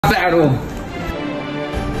battle.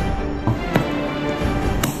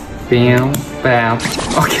 Bam, bam.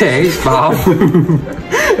 Okay, Bob.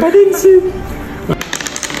 I didn't see.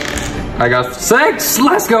 I got 6.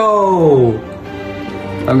 Let's go.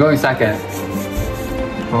 I'm going second.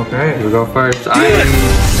 Okay. You go first. I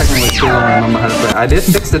technically still don't remember how to play. I did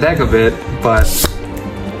fix the deck a bit, but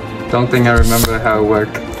don't think I remember how it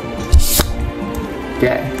worked.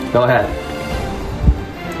 Okay, go ahead.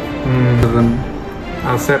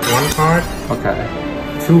 I'll set 1 card. Okay.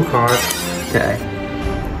 2 cards. Okay.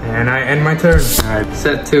 And I end my turn. Alright,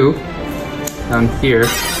 set 2 down here.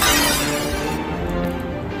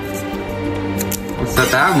 We'll set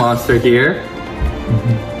that monster here.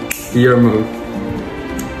 Your move.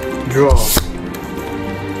 Draw.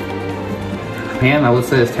 Man, I would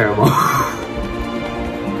say it's terrible.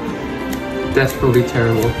 Desperately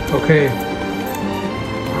terrible. Okay.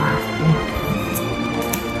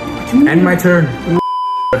 End my turn.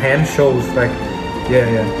 The hand shows like,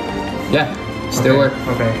 yeah. Yeah, still work.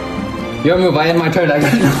 Okay. Your move, I end my turn. I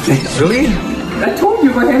got nothing. Really? I told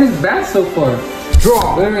you my hand is bad so far.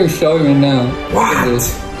 Draw. Let me show you now. What?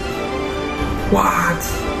 What?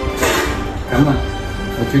 Come on.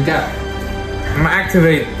 What you got? I'm gonna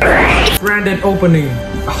activate branded opening.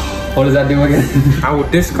 What does that do again? I will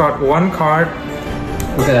discard 1 card.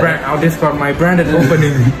 Okay. I'll discard my branded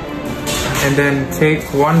opening. And then take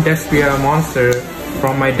 1 Despia monster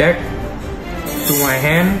from my deck to my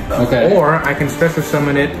hand. Okay. Or I can special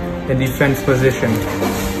summon it in defense position.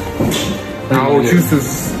 I will choose to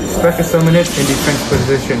special summon it in defense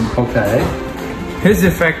position. Okay. His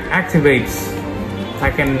effect activates. I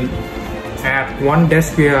can add 1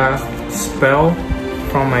 Despia spell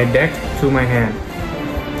from my deck to my hand.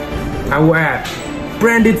 I will add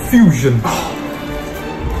Branded Fusion.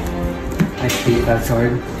 I hate that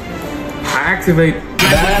card. I activate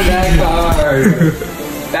Ban that card.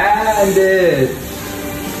 Banned it.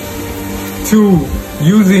 2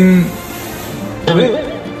 using.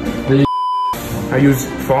 I use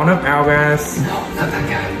Fawn of Algas. No, not that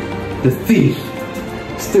guy. The thief.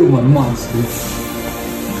 Still my monster.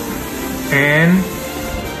 And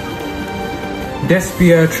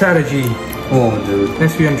Despia Strategy. Oh, dude.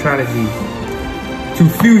 Despia Strategy. To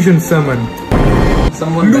fusion summon.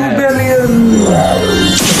 Someone Lubellion!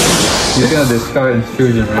 You're gonna discard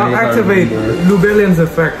Intrusion, right? I'll activate Lubellion's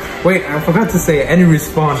effect. Wait, I forgot to say any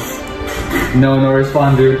response. No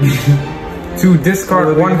respawn, dude. To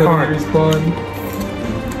discard 1 card. Respawn.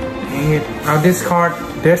 Dang it. I'll discard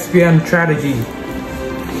Despia Strategy.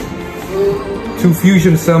 To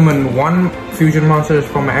fusion summon 1 fusion monsters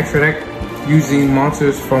from my extra deck using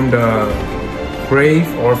monsters from the grave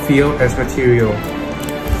or field as material.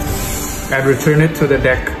 And return it to the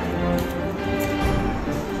deck.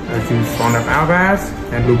 I'll choose Fawn of Algas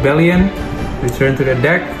and Lubellion. Return to the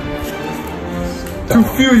deck. To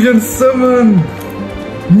fusion summon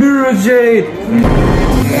Mirror Jade.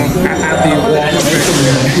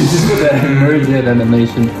 Just put that Mirror Jade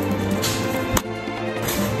animation.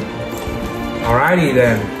 Alrighty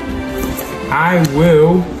then. I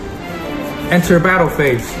will enter battle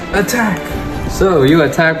phase. Attack. So you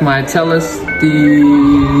attack my Tellus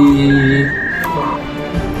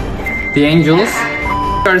the Angels.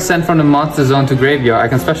 Are sent from the monster zone to graveyard. I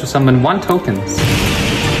can special summon 1 tokens.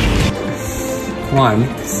 1.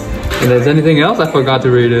 If there's anything else, I forgot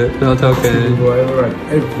to read it. No token. Do I write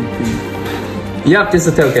everything? Yep, just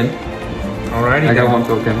a token. Alrighty. I got 1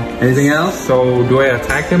 token. Anything else? So do I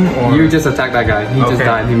attack him or? You just attack that guy. He just Okay.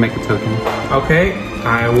 died. He make a token. Okay.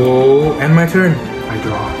 I will end my turn. I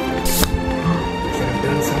draw. Should have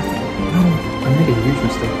done something. No. I made a huge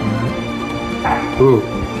mistake on that. Ooh.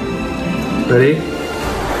 Ready?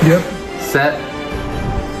 Yep. Set.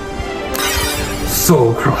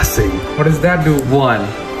 Soul Crossing. What does that do? 1,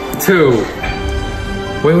 2.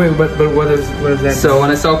 Wait, but what does that So when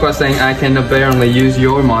I Soul Crossing, I can apparently use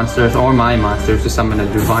your monsters or my monsters to summon a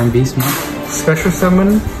Divine Beast monster. do? Special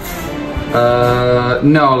summon?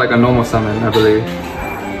 No, like a normal summon, I believe.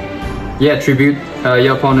 Yeah, tribute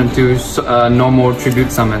your opponent to normal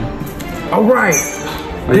tribute summon. Alright.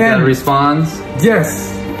 Is that response? Yes.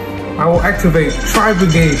 I will activate Tri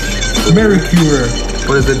Brigade Mercure.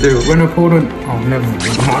 What does it do? When opponent. Oh, never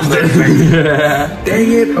mind. Monster effect.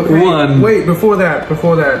 Dang it. Okay. 1. Wait, before that.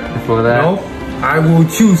 Before that? No. I will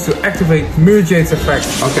choose to activate Mirror Jade's effect.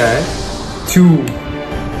 Okay. To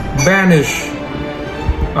banish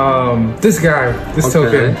this guy, this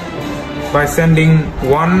token, by sending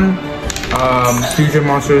 1 fusion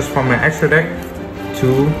monsters from my extra deck to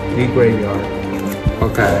the graveyard.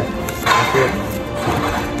 Okay.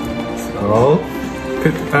 So,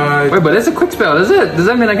 wait, but it's a quick spell, is it? Does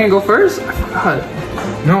that mean I can go first? I forgot.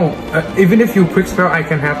 No, even if you quick spell, I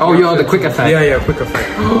can have. Oh, you're the quick effect. Yeah, quick effect.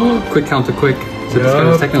 Quick counter quick. So this gun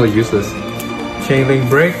is technically useless. Chain link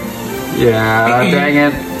break. Yeah, dang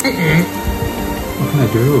it. What can I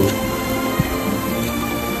do?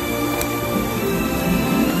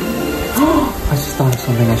 I just thought of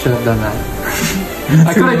something. I should have done that.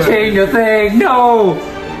 I could have changed the thing. No.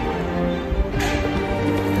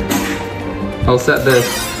 I'll set this.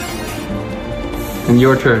 And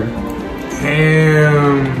your turn.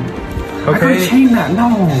 Okay. I could have changed that.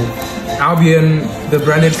 No. Albion, the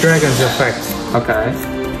branded dragons effect. Okay.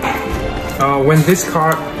 When this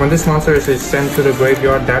monster is sent to the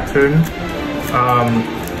graveyard that turn,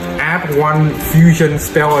 add one fusion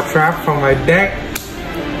spell or trap from my deck.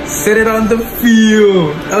 Set it on the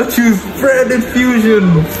field. I'll choose branded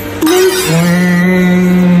fusion.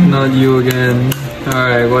 Not you again.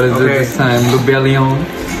 Alright, what is it this time? Rebellion.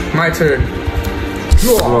 My turn.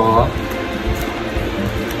 Draw.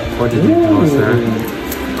 What did you do, sir?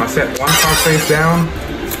 I'll set one card face down.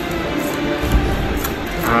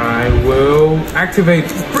 I will activate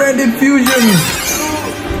branded fusion.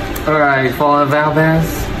 Alright, Fallen Valdez.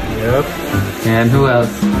 Yep. And who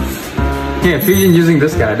else? Yeah, fusion using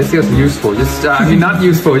this guy. This guy's useful. Just, I mean, not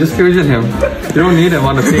useful. Just fusion him. You don't need him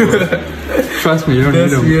on the field. Trust me, you don't need him.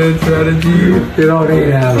 That's your strategy. You don't need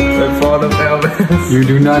him. Fallen Valdez. You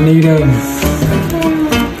do not need him.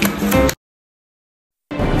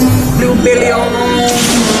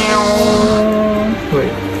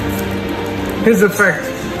 Wait. His effect.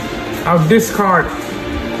 I'll discard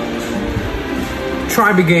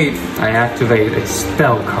Tri-Brigade. I activate a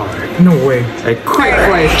spell card. No way. A quick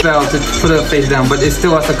play spell to put it face down, but it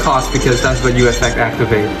still has a cost because that's what you effect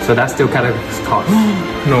activate. So that still kind of cost.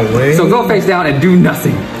 No way. So go face down and do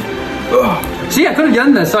nothing. See, I could have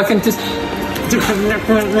done this so I can just...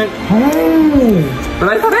 But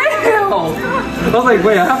I thought, hell! I was like,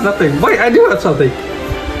 wait, I have nothing. Wait, I do have something.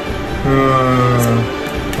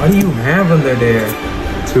 What do you have under there?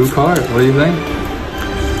 2 cards, what do you think?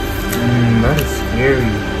 That is scary.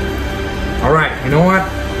 Alright, you know what?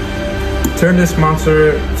 Turn this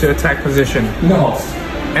monster to attack position. No.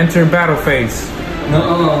 Enter battle phase.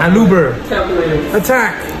 No. Aluber.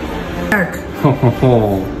 Attack. Attack. I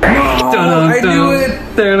knew it.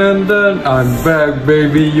 I'm back,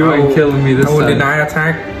 baby. You ain't killing me this time. I will deny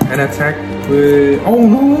attack and attack with... Oh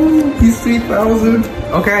no! He's 3,000.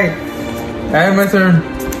 Okay. I have my turn.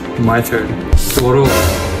 My turn. Toro.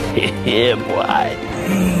 Yeah, boy.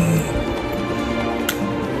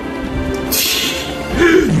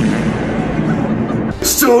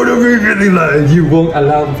 So to be really like, you won't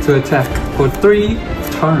allow him to attack for 3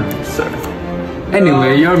 turns, sir.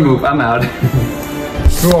 Anyway, your move. I'm out.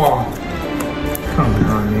 Draw. Come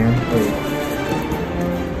on, man. Wait.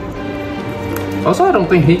 Also, I don't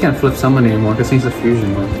think he can flip summon anymore because he's a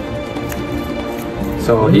fusion one.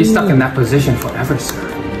 So he's stuck in that position forever, sir.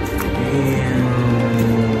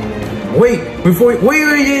 Wait, before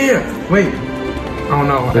wait. Oh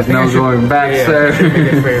no. There's no going back, sir.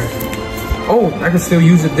 Oh, I can still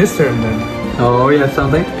use it this turn then. Oh, you have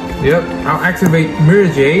something? Yep. I'll activate Mirror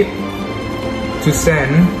Jade to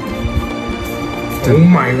send. Oh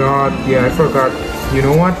my god. Yeah, I forgot. You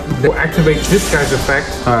know what? They'll activate this guy's effect.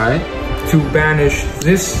 Alright. To banish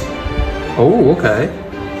this. Oh, okay.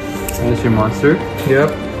 Banish your monster.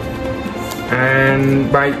 Yep. And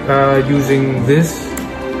by using this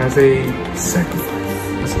as a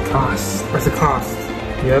sacrifice. As a cost. As a cost.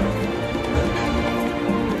 Yep.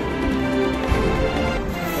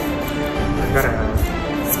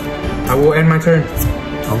 I will end my turn.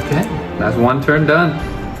 Okay. That's 1 turn done.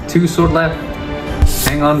 2 sword left.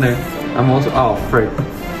 Hang on there. I'm also... Oh, frick.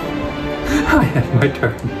 I had my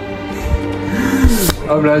turn.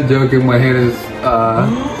 I'm not joking. My hand is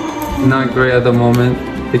not great at the moment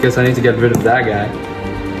because I need to get rid of that guy.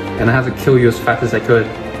 And I have to kill you as fast as I could.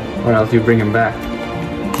 Or else you bring him back.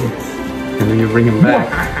 Yes. And then you bring him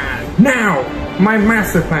back. Now, my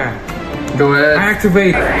master plan. Go ahead. I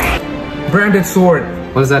activate Branded Sword.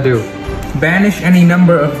 What does that do? Banish any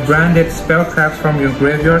number of branded spell traps from your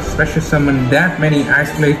graveyard. Special summon that many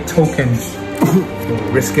isolate tokens.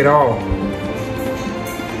 Risk it all.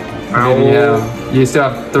 Yeah. You still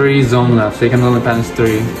have 3 zone left, so you can only banish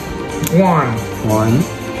 3. 1. 1.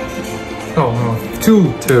 Oh no.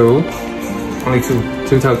 2. 2. Only 2.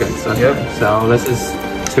 2 tokens. Okay. Yep. So this is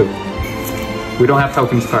 2. We don't have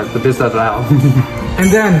tokens cards, but this does allow. And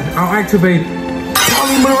then I'll activate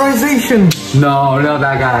Polymerization. No, not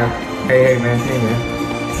that guy. Hey man.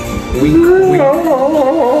 Weak.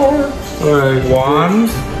 Alright. 1.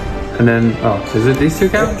 And then, oh, is it these 2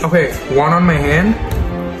 count? Okay, 1 on my hand.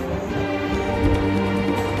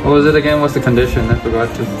 What was it again? What's the condition? I forgot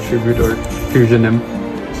to tribute or fusion him.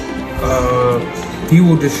 He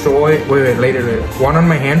will destroy. Wait, later. One on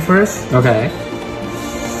my hand first. Okay.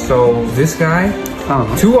 So this guy. Oh.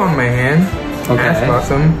 2 on my hand. Okay. Ash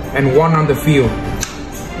Blossom, and 1 on the field.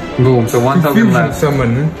 Boom. So 1 token Fusion left.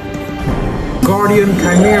 summon. Guardian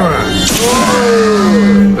Chimera.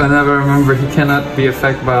 Oh. And I remember he cannot be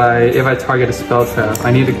affected by if I target a spell trap.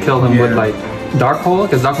 I need to kill him with like Dark Hole,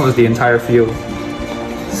 because Dark Hole is the entire field.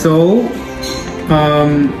 So,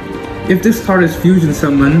 if this card is fusion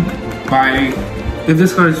summoned by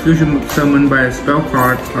a spell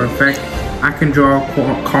card or effect, I can draw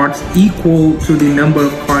cards equal to the number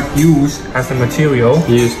of cards used as a material.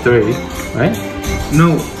 You use 3, right?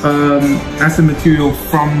 No, as a material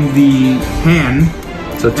from the hand.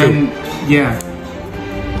 So 2. And yeah,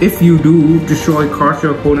 if you do, destroy cards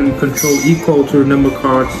your opponent control equal to the number of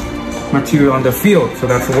cards material on the field. So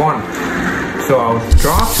that's 1. So I'll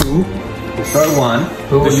draw 2. Start 1.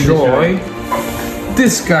 Who will Destroy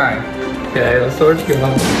this guy. Okay, let's start go.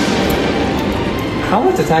 How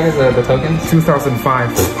much attack is the token?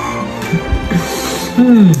 2005.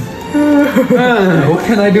 What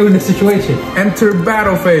can I do in this situation? Enter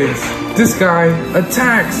battle phase. This guy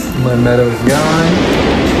attacks. My meadow is gone.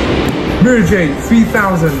 Mirror Jade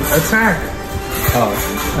 3000 attack. Oh,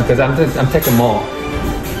 because I'm taking them all.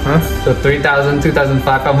 Huh? So 3,000,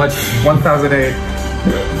 2005, how much? 1008.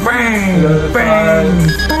 Bang! Bang!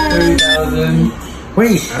 3,000.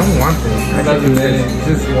 Wait, I don't want this. I can use this. 2,000.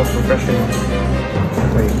 This is more professional.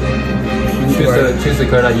 Wait. Choose the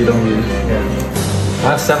card that you don't use. Yeah.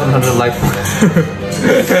 I have 700 life points.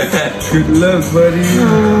 Good luck, buddy.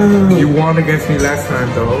 You won against me last time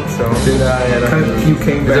though, so. Did I? You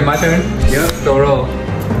came back. Is it my turn? Yep. Go roll.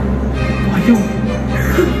 Why you?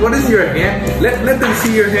 What is your hand? Let them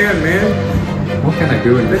see your hand, man. What can I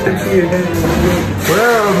do in this Let them hand? see your hand.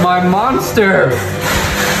 Where my monster?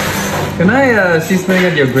 Can I see something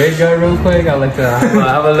at your graveyard real quick? I like to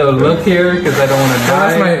have a little look here because I don't want to die.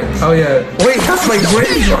 That's my. Oh yeah. Wait, that's my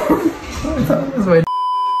graveyard. That's my.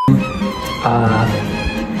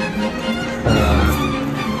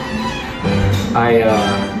 I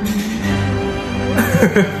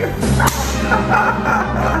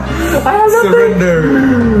have nothing. Surrender.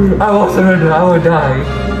 I won't surrender. I will die.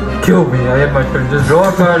 Kill me. I have my turn. Just draw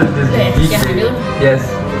a card and just beat me. Yes.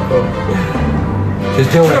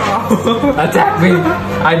 Just do it. Attack me.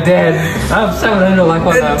 I'm dead. I have 700 life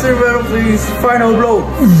on that. Enter battle, please. Final blow.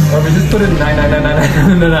 Or we just put it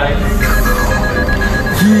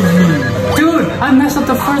 99999. Dude, I messed up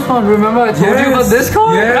the first one. Remember I told you about this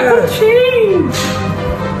card? Yeah. I could change.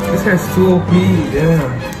 This guy's too OP. Yeah.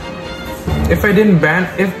 If I didn't ban,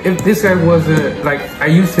 if this guy was like, I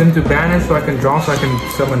used him to banish so I can draw, so I can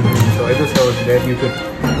summon him. So if this guy was dead, you could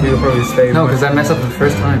probably stay. No, because I messed up the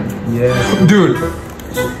first time. Yeah. Dude.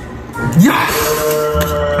 Yes.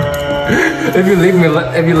 If you let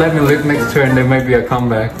me live next turn, there might be a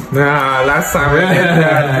comeback. Nah, last time I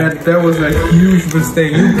did that was a huge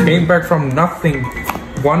mistake. You came back from nothing.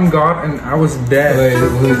 1 god and I was dead. Wait,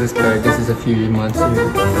 who is this guy? This is a few months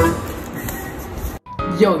here.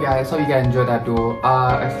 Yo guys, hope you guys enjoyed that duel.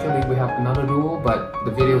 Actually we have another duel, but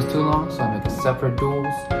the video is too long, so I make a separate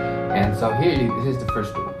duels. And so this is the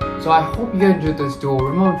first duel. So I hope you guys enjoyed this duel.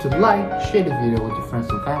 Remember to like, share the video with your friends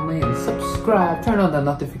and family, and subscribe. Turn on the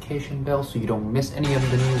notification bell so you don't miss any of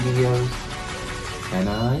the new videos. And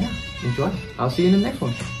yeah, enjoy. I'll see you in the next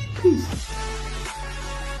one. Peace.